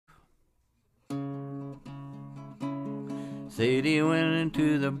Sadie went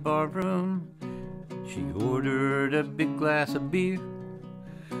into the barroom. She ordered a big glass of beer.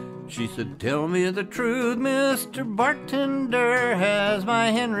 She said, "Tell me the truth, Mr. Bartender, has my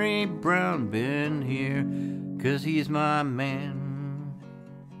Henry Brown been here? 'Cause he's my man,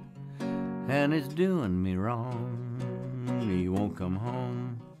 and it's doing me wrong. He won't come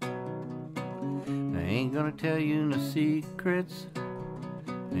home. I ain't gonna tell you no secrets,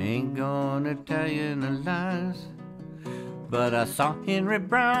 I ain't gonna tell you no lies, but I saw Henry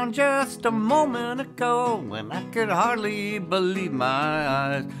Brown just a moment ago, and I could hardly believe my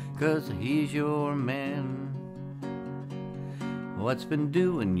eyes. 'Cause he's your man. What's been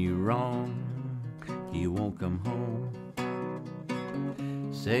doing you wrong? He won't come home."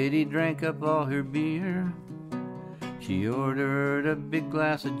 Sadie drank up all her beer. She ordered a big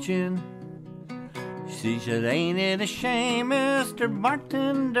glass of gin. She said, "Ain't it a shame, Mr.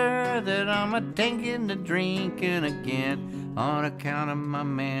 Bartender, that I'm a-taking to drinking again on account of my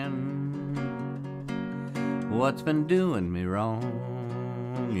man? What's been doing me wrong?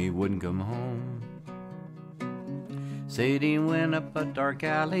 He wouldn't come home." Sadie went up a dark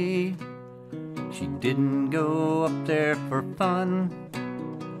alley. She didn't go up there for fun,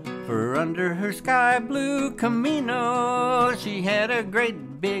 for under her sky blue kimono she had a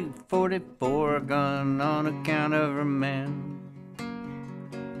great big 44 gun on account of her man.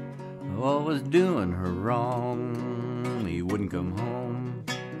 What was doing her wrong? He wouldn't come home.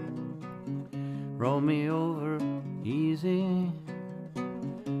 Roll me over easy,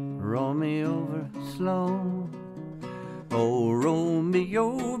 roll me over slow. Oh, roll me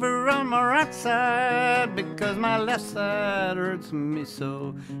over on my right side, because my left side hurts me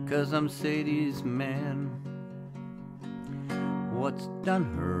so. 'Cause I'm Sadie's man. What's done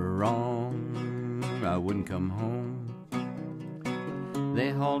her wrong? I wouldn't come home.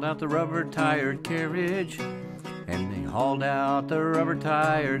 They hauled out the rubber-tired carriage, and they hauled out the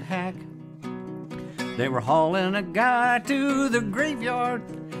rubber-tired hack. They were hauling a guy to the graveyard,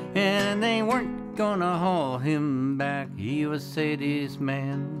 and they weren't gonna haul him back. He was Sadie's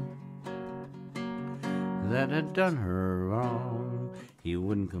man that had done her wrong. He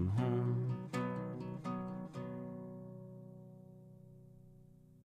wouldn't come home.